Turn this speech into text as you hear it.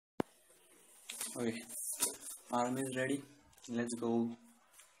Okay, army is ready. Let's go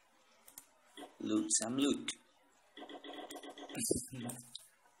loot some loot.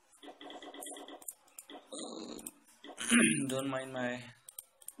 Don't mind my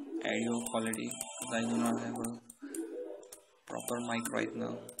audio quality because I do not have a proper mic right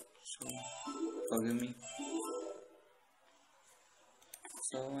now, so forgive me.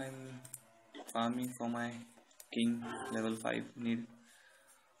 So I'm farming for my king level 5. Need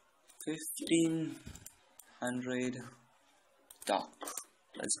 1500 dark.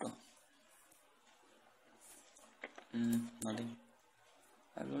 Let's go. Nothing.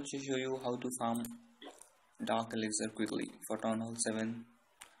 I'm going to show you how to farm Dark Elixier quickly for Town Hall 7.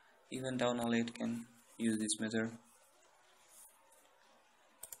 Even Town Hall 8 can use this method.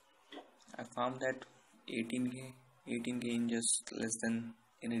 I farmed that 18k in just less than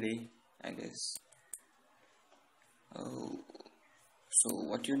in a day, I guess. So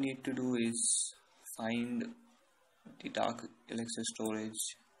what you need to do is find the Dark Elixier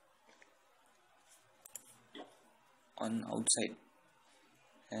storage on outside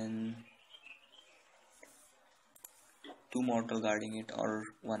and 2 mortal guarding it or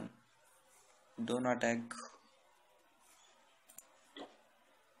 1. Don't attack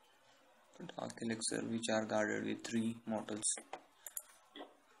Dark Elixier which are guarded with 3 mortals.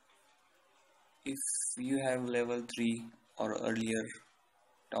 If you have level 3 or earlier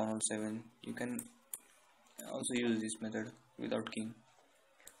Town Hall 7, you can also use this method without king,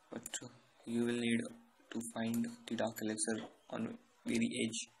 but you will need to find the Dark Elixier on very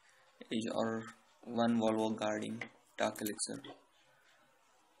edge or 1 Volvo guarding Dark Elixier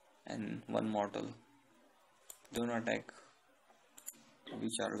and 1 mortal. Don't attack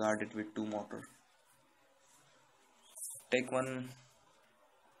which are guarded with 2 mortar. Take 1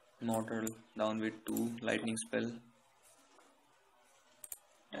 mortal down with 2 lightning spell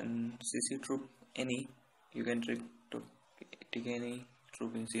and CC troop any. You can take any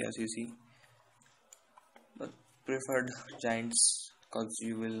troop in CRCC, but preferred giants because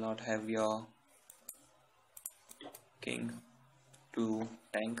you will not have your king to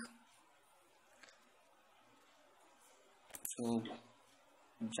tank. So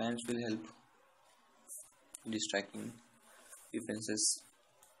giants will help distracting defenses.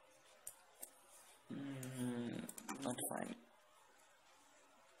 Not fine.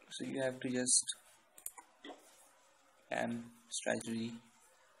 So you have to just strategy.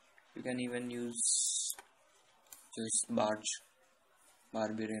 You can even use just Barch,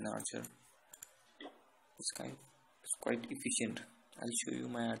 Barbarian Archer. It's quite efficient. I'll show you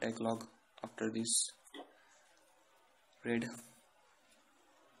my attack log after this raid.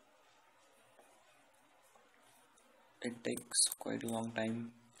 It takes quite a long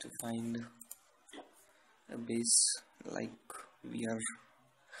time to find a base like we are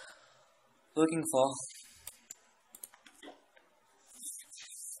looking for.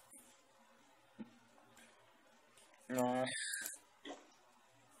 Nah.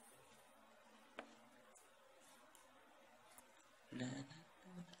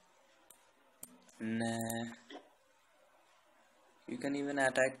 You can even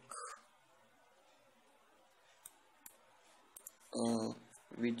attack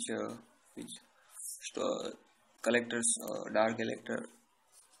which collectors, Dark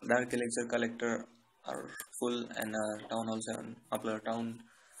Elixier collector are full and Town Hall 7 upper Town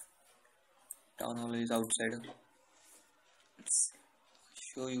Hall is outside. Let's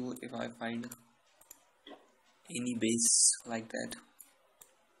show you if I find any base like that.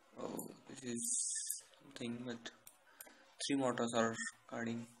 Oh, this is something, but 3 mortars are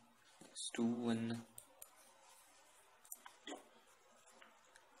guarding. It's 2 1.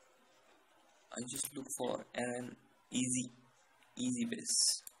 I just look for an easy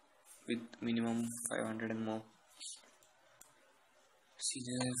base with minimum 500 and more. See,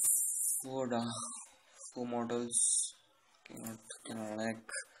 there are 4 mortals. Cannot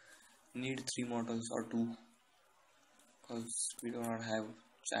like need 3 mortals or 2 because we do not have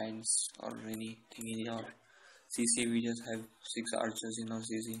giants or anything in our CC. We just have 6 archers in our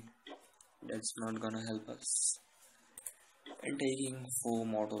CC. That's not gonna help us. And taking 4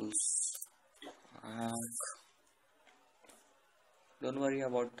 mortals. Don't worry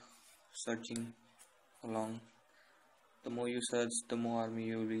about searching along. The more you search, the more army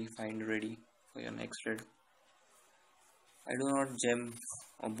you will find ready for your next raid. I do not gem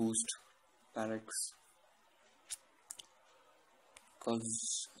or boost barracks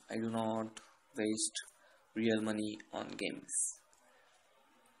because I do not waste real money on games.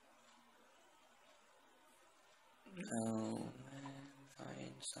 Oh man,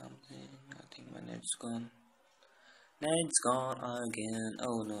 find something. I think my net's gone. It's gone again.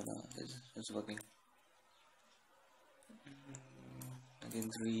 Oh no, it's working.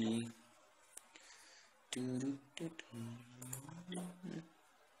 Again, 3.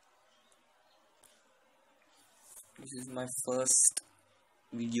 This is my first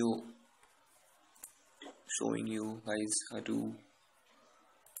video showing you guys how to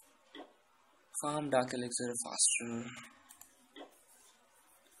farm Dark Elixir faster.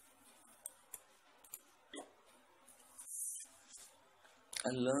 I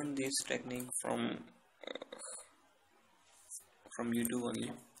learned this technique from YouTube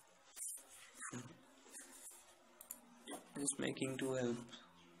only. Just making to help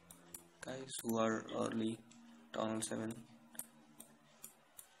guys who are early Town 7.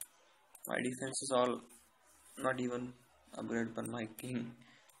 My defense is all not even upgrade, but my king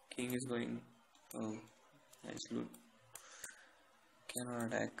is going. Oh, nice loot.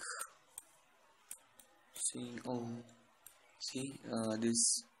 Cannot attack. See,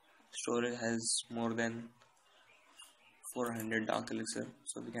 this storage has more than 400 Dark Elixir,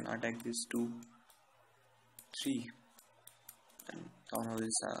 so we can attack this 2, 3, and Town Hall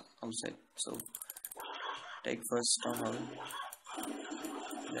is outside. So take first Town Hall,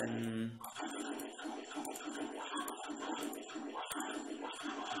 then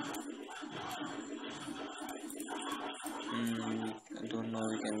I don't know,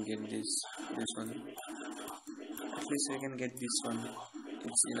 we can get this one. At least we can get this one.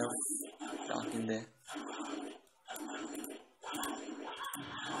 It's enough dark in there.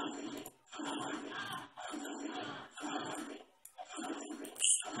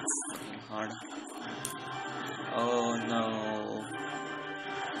 It's hard. Oh no.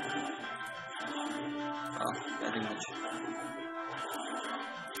 Very much.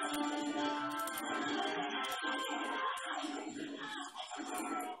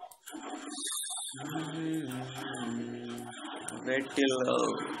 Wait till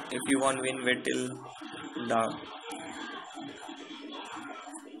if you want win, wait till the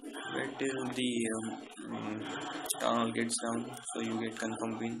Town Hall gets down, so you get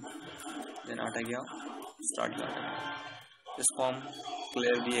confirm win. Then attack, start the attack. Just form,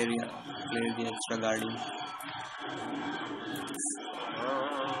 clear the area, clear the extra guarding.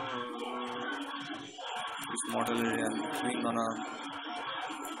 This mortal area being gonna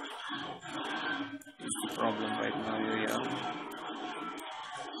is the problem right now.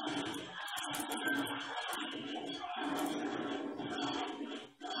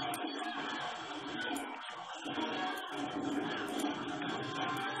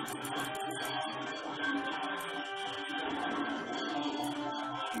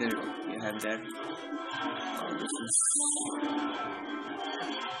 There you go. You have that. This is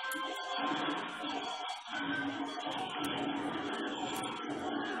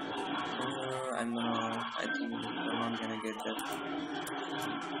I think I'm not gonna get that.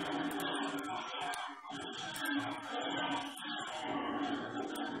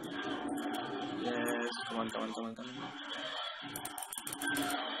 Yes, come on.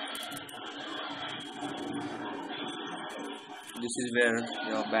 This is where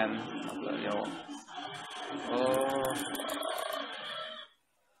your bam, oh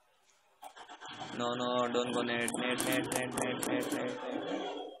no, don't go net.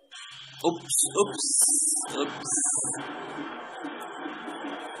 Oops.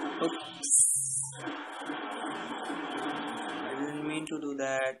 I didn't mean to do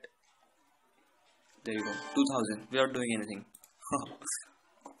that. There you go. 2000 without doing anything.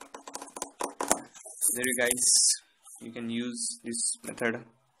 There you guys. You can use this method.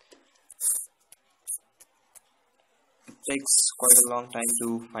 It takes quite a long time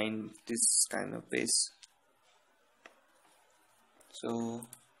to find this kind of base. So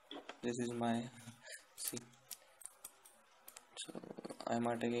this is my see. So I'm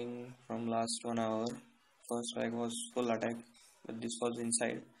attacking from last 1 hour. First strike was full attack, but this was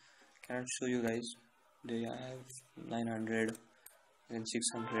inside. Cannot show you guys. There I have 900 and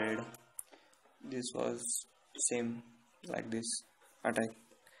 600. This was same like this attack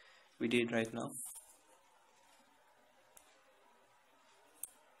we did right now.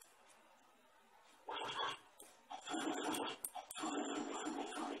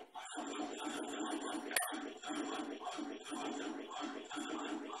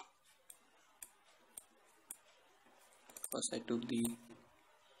 First I took the